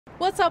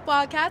What's up,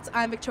 Wildcats?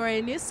 I'm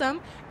Victoria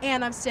Newsome,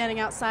 and I'm standing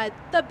outside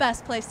the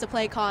best place to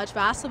play college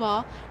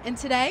basketball. And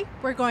today,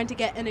 we're going to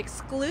get an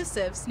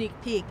exclusive sneak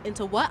peek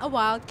into what a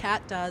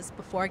Wildcat does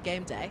before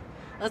game day.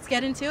 Let's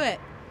get into it.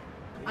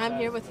 I'm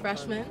here with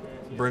freshman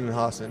Brendan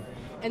Hausen.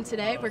 And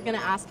today, we're going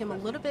to ask him a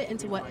little bit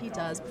into what he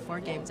does before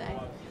game day.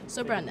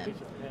 So, Brendan,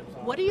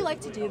 what do you like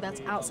to do that's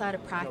outside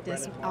of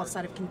practice,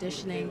 outside of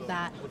conditioning,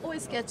 that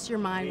always gets your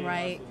mind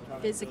right,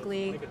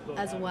 physically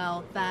as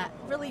well, that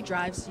really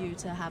drives you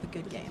to have a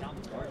good game?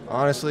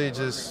 Honestly,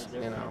 just,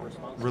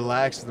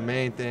 relax is the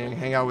main thing.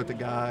 Hang out with the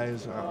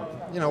guys,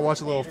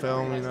 watch a little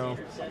film,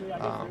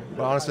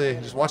 But honestly,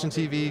 just watching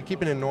TV,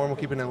 keeping it normal,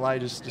 keeping it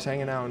light, just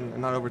hanging out and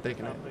not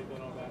overthinking it.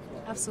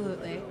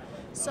 Absolutely.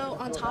 So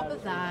on top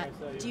of that,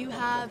 do you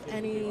have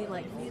any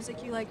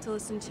music you like to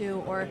listen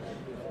to, or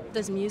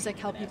does music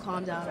help you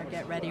calm down or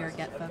get ready or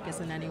get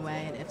focused in any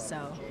way? And if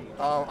so,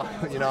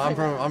 I'm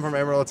from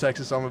Amarillo,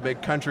 Texas, so I'm a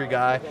big country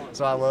guy.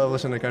 So I love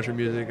listening to country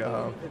music.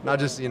 Not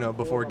just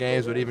before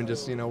games, but even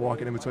just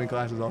walking in between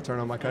classes, I'll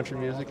turn on my country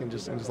music and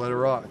just let it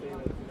rock.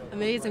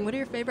 Amazing. What are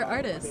your favorite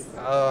artists?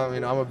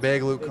 I'm a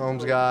big Luke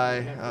Combs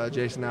guy,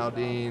 Jason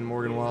Aldean,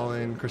 Morgan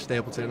Wallen, Chris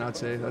Stapleton. I'd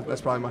say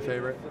that's probably my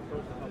favorite.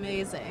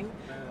 Amazing.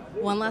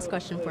 One last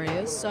question for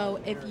you. So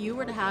if you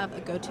were to have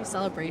a go-to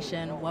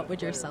celebration, what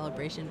would your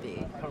celebration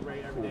be?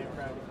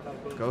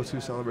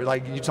 Go-to celebration?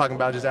 Like you talking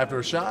about just after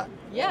a shot?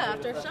 Yeah,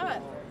 after a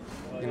shot.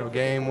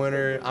 Game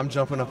winner. I'm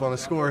jumping up on the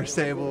scorer's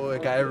table. I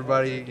got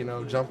everybody,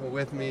 jumping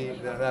with me.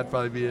 That'd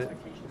probably be it.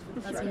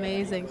 That's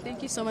amazing.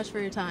 Thank you so much for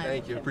your time.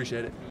 Thank you.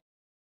 Appreciate it.